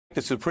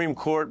The Supreme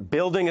Court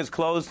building is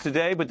closed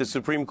today, but the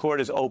Supreme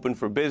Court is open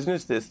for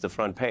business. This is the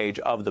front page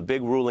of the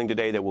big ruling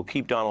today that will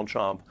keep Donald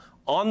Trump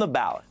on the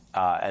ballot.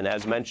 And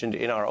as mentioned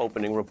in our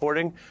opening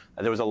reporting,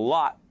 there was a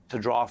lot to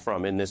draw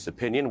from in this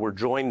opinion. We're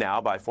joined now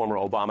by former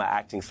Obama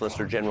acting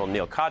Solicitor General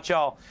Neil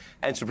Katyal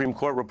and Supreme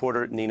Court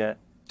reporter Nina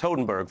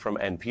Totenberg from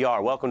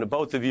NPR. Welcome to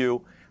both of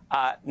you.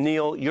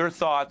 Neil, your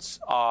thoughts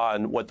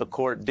on what the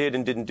court did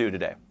and didn't do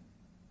today?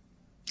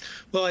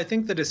 Well, I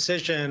think the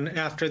decision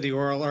after the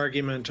oral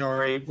argument,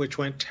 Ari, which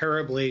went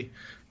terribly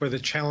for the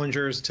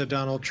challengers to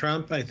Donald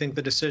Trump, I think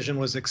the decision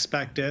was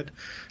expected.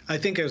 I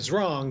think it was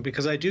wrong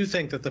because I do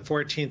think that the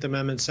 14th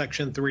Amendment,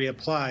 Section 3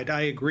 applied.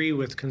 I agree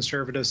with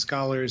conservative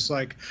scholars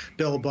like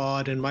Bill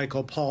Baud and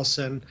Michael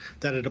Paulson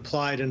that it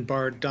applied and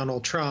barred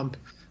Donald Trump.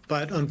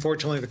 But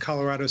unfortunately, the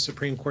Colorado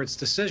Supreme Court's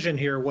decision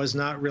here was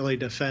not really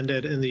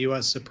defended in the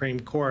U.S.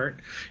 Supreme Court.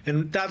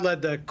 And that led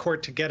the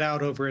court to get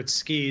out over its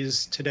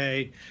skis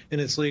today in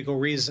its legal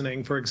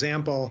reasoning. For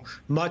example,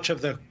 much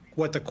of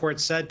what the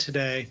court said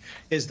today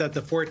is that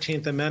the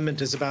 14th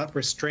Amendment is about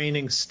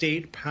restraining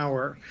state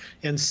power,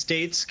 and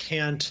states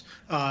can't,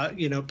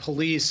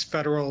 police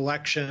federal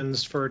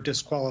elections for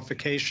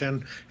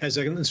disqualification as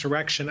an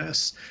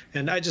insurrectionist.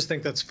 And I just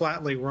think that's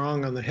flatly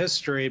wrong on the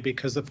history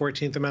because the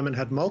 14th Amendment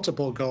had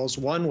multiple goals.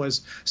 One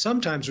was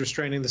sometimes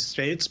restraining the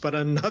states, but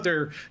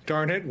another,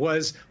 darn it,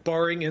 was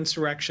barring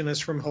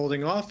insurrectionists from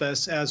holding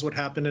office, as what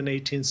happened in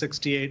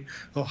 1868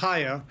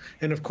 Ohio.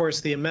 And of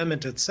course, the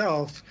amendment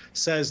itself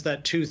says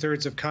that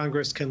two-thirds of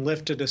Congress can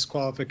lift a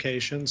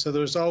disqualification. So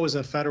there's always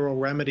a federal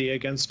remedy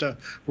against a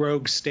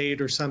rogue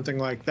state or something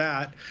like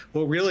that.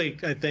 What really,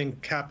 I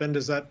think, happened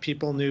is that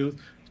people knew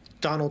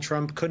Donald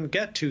Trump couldn't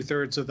get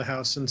two-thirds of the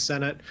House and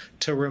Senate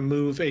to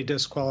remove a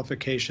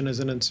disqualification as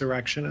an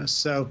insurrectionist.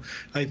 So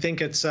I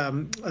think it's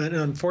an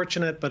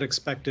unfortunate but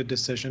expected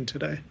decision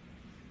today.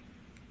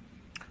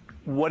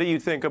 What do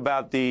you think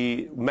about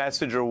the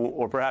message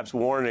or perhaps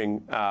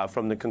warning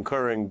from the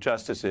concurring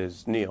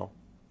justices, Neil?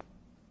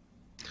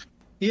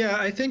 Yeah,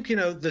 I think,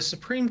 the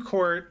Supreme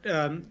Court,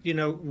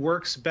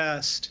 works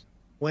best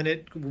when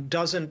it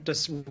doesn't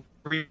just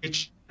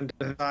reach and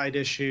decide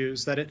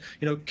issues, that it,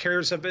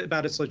 cares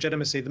about its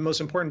legitimacy. The most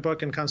important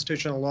book in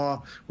constitutional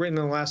law written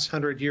in the last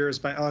 100 years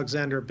by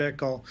Alexander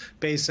Bickel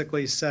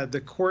basically said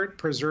the court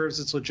preserves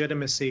its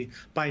legitimacy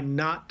by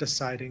not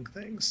deciding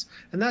things.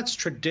 And that's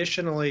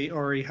traditionally,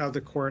 Ari, how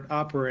the court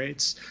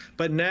operates.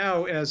 But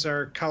now, as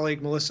our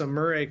colleague Melissa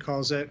Murray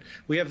calls it,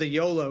 we have the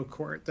YOLO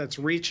court that's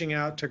reaching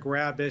out to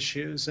grab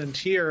issues. And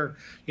here,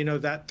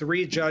 that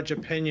three-judge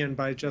opinion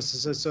by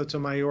Justices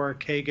Sotomayor,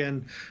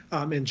 Kagan,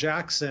 and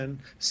Jackson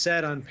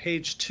said on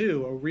page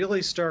 2 a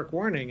really stark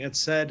warning. It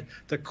said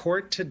the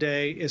court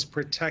today is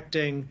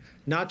protecting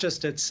not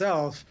just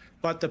itself,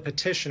 but the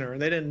petitioner.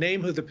 They didn't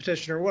name who the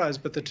petitioner was,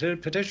 but the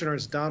petitioner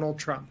is Donald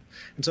Trump.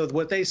 And so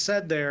what they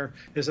said there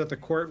is that the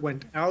court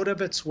went out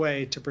of its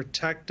way to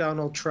protect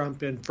Donald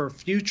Trump and for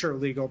future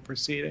legal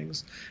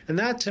proceedings. And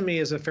that, to me,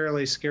 is a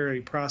fairly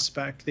scary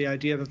prospect, the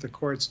idea that the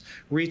court's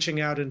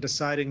reaching out and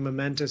deciding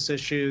momentous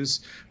issues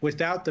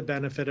without the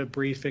benefit of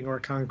briefing or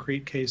a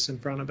concrete case in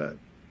front of it.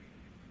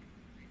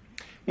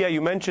 Yeah,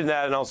 you mentioned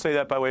that, and I'll say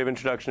that by way of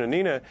introduction to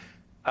Nina.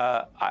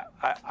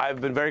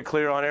 I've been very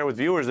clear on air with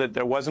viewers that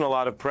there wasn't a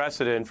lot of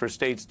precedent for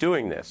states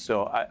doing this.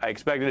 So I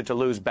expected it to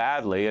lose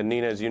badly. And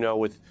Nina, as you know,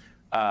 with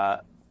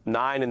 9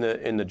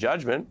 in the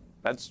judgment,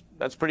 that's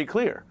pretty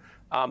clear.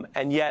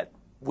 And yet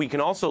we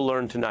can also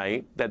learn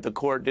tonight that the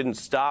court didn't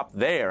stop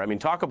there. I mean,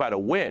 talk about a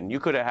win. You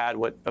could have had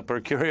a per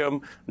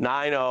curiam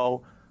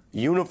 9-0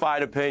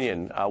 unified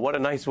opinion. What a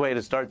nice way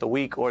to start the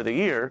week or the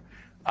year.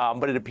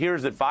 But it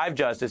appears that 5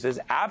 justices,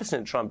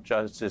 absent Trump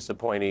Justice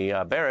appointee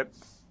Barrett,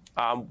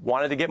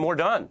 wanted to get more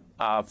done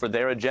for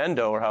their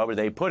agenda, or however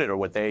they put it, or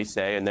what they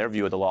say in their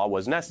view of the law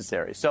was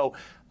necessary. So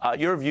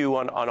your view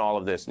on all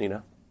of this,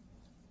 Nina?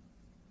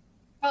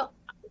 Well,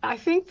 I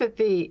think that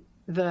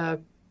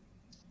the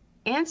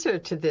answer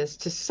to this,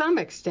 to some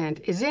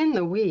extent, is in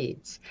the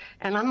weeds.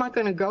 And I'm not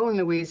going to go in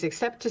the weeds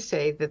except to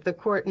say that the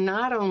court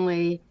not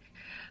only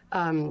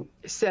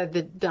said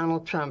that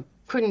Donald Trump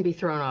couldn't be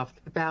thrown off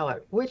the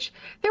ballot, which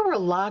there were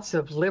lots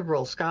of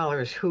liberal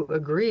scholars who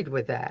agreed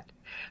with that.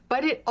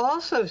 But it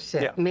also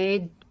said,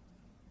 made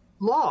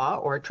law,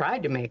 or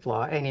tried to make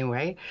law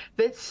anyway,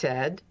 that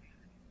said,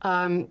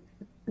 that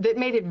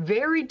made it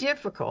very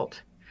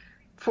difficult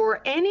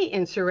for any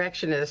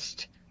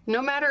insurrectionist,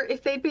 no matter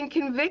if they'd been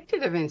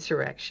convicted of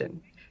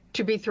insurrection,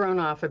 to be thrown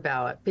off a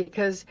ballot,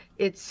 because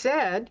it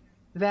said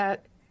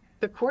that,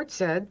 the court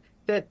said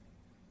that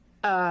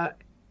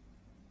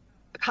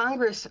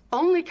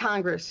only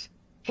Congress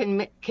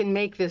can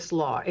make this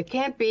law. It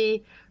can't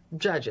be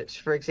judges,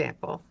 for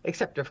example,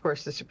 except, of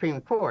course, the Supreme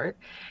Court.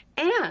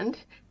 And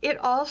it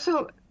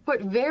also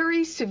put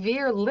very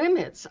severe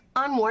limits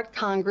on what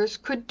Congress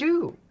could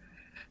do.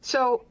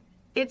 So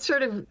it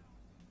sort of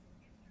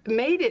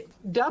made it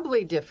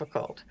doubly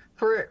difficult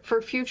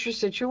for future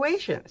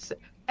situations.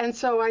 And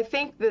so I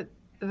think that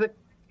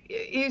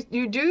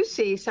you do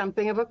see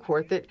something of a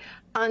court that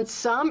on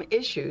some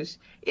issues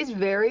is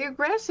very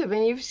aggressive.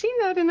 And you've seen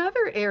that in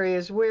other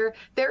areas where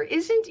there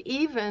isn't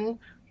even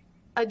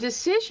a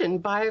decision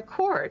by a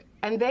court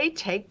and they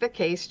take the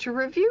case to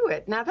review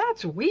it. Now,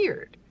 that's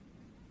weird.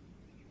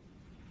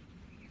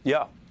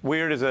 Yeah,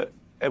 weird is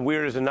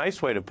a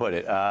nice way to put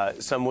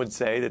it. Some would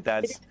say that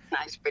that's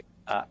nice.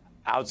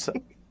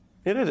 Outside.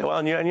 It is. Well,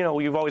 and you know,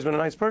 you've always been a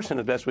nice person,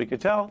 as best we could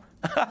tell,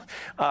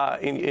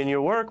 in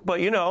your work. But,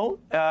 you know,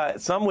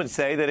 some would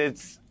say that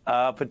it's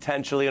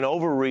potentially an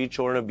overreach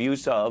or an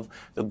abuse of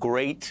the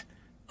great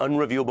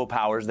unreviewable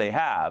powers they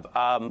have.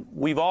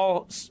 We've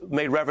all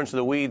made reference to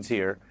the weeds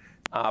here.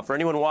 For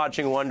anyone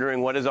watching,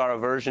 wondering what is our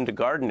aversion to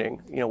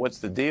gardening, you know, what's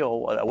the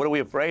deal? What are we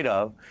afraid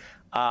of?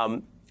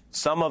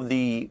 Some of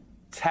the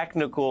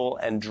technical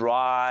and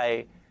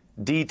dry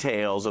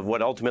details of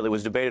what ultimately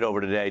was debated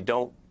over today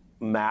don't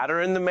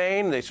matter in the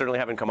main. They certainly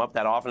haven't come up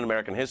that often in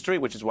American history,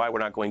 which is why we're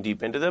not going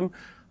deep into them.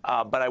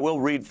 But I will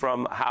read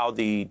from how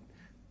the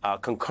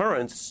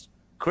concurrence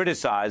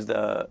criticized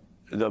the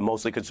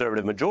mostly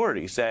conservative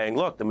majority, saying,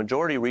 look, the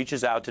majority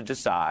reaches out to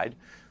decide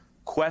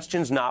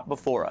questions not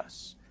before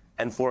us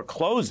and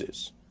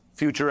forecloses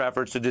future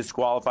efforts to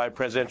disqualify a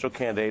presidential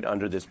candidate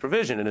under this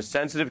provision. In a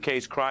sensitive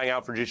case crying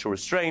out for judicial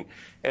restraint,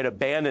 it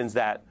abandons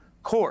that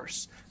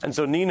course. And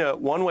so, Nina,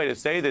 one way to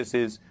say this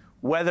is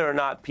whether or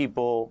not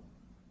people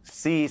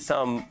see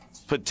some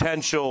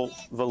potential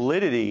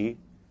validity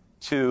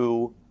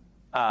to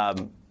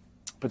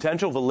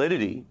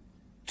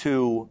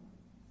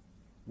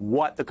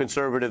what the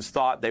conservatives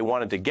thought they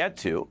wanted to get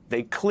to,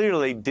 they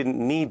clearly didn't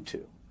need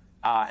to.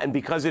 And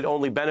because it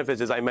only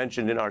benefits, as I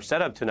mentioned in our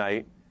setup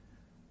tonight,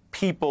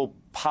 people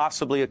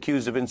possibly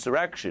accused of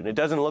insurrection. It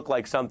doesn't look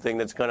like something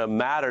that's going to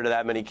matter to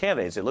that many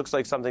candidates. It looks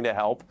like something to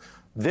help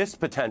this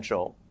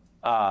potential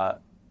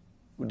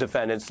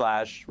defendant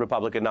 /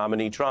 Republican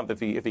nominee Trump if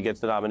he gets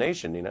the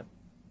nomination, Nina.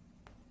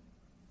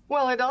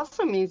 Well, it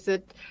also means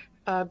that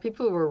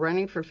people who are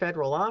running for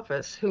federal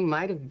office who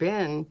might have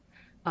been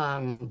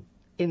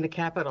in the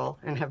Capitol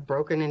and have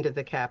broken into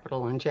the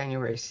Capitol on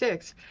January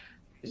 6th,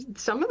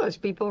 some of those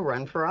people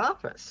run for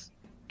office.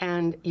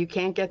 And you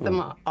can't get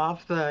them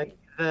off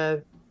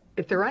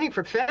if they're running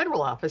for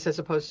federal office as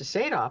opposed to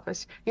state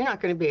office, you're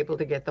not going to be able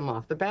to get them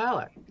off the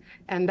ballot.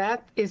 And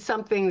that is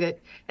something that,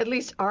 at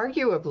least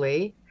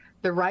arguably,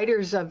 the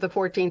writers of the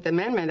 14th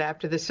Amendment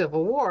after the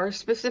Civil War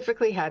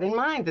specifically had in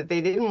mind, that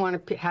they didn't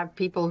want to have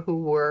people who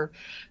were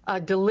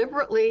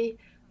deliberately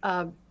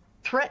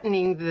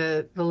threatening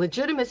the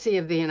legitimacy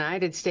of the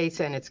United States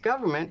and its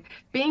government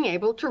being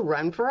able to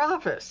run for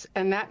office.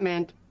 And that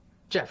meant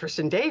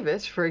Jefferson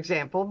Davis, for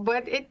example,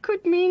 but it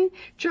could mean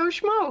Joe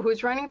Schmo,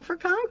 who's running for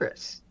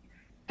Congress.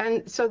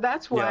 And so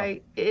that's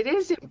why it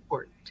is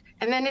important.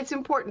 And then it's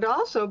important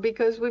also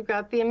because we've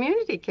got the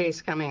immunity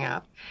case coming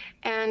up.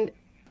 And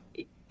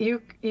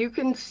you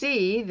can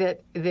see that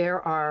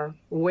there are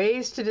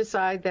ways to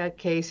decide that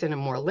case in a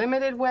more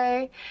limited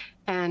way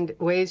and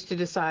ways to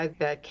decide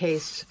that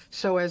case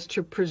so as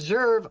to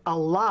preserve a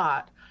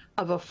lot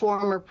of a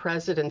former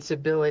president's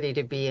ability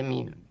to be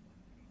immune.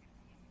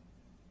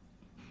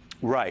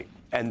 Right.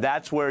 And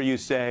that's where you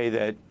say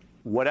that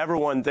whatever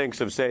one thinks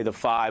of, say, the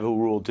 5 who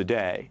ruled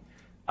today,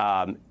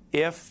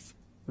 if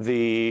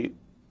the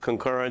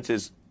concurrence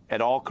is at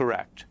all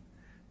correct,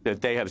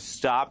 that they have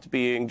stopped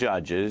being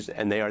judges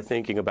and they are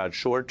thinking about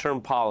short-term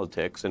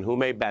politics and who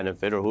may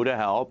benefit or who to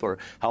help or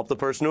help the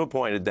person who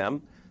appointed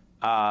them,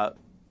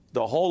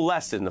 the whole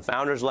lesson, the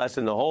founder's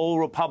lesson, the whole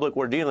republic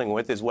we're dealing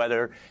with is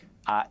whether,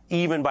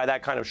 even by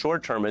that kind of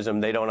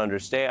short-termism, they don't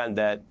understand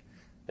that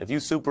if you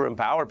super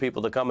empower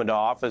people to come into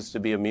office to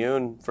be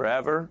immune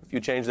forever, if you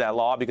change that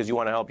law because you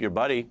want to help your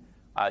buddy,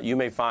 you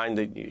may find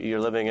that you're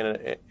living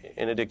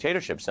in a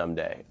dictatorship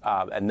someday.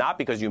 And not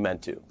because you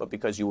meant to, but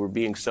because you were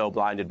being so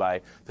blinded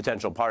by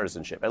potential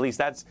partisanship. At least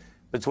that's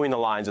between the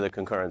lines of the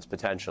concurrence,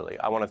 potentially.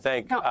 I want to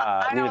thank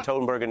Nina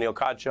Totenberg and Neil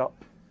Kotschow.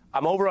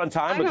 I'm over on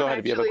time, but go ahead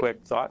if you have a quick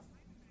thought.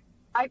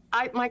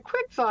 My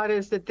quick thought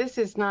is that this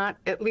is not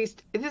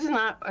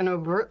an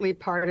overtly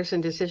partisan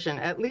decision,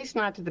 at least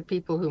not to the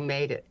people who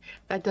made it.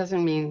 That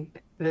doesn't mean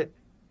that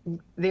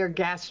their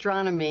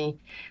gastronomy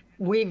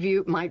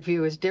might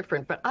view as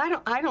different, but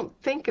I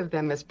don't think of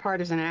them as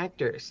partisan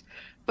actors.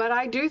 But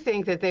I do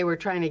think that they were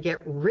trying to get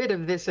rid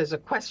of this as a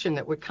question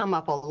that would come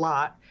up a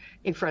lot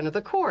in front of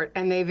the court,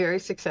 and they very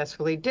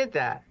successfully did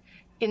that.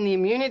 In the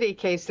immunity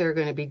case, there are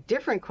going to be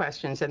different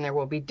questions, and there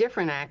will be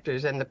different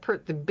actors, and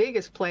the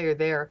biggest player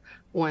there,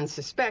 one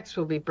suspects,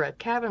 will be Brett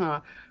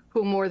Kavanaugh,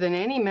 who more than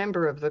any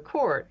member of the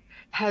court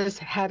has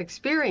had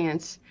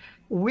experience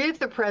with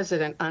the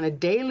president on a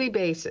daily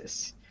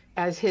basis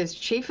as his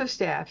chief of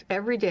staff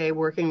every day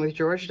working with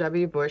George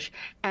W. Bush,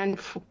 and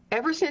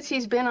ever since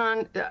he's been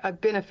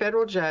a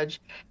federal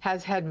judge,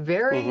 has had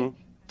very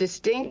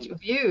distinct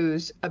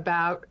views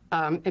about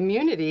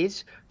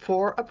immunities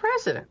for a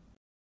president.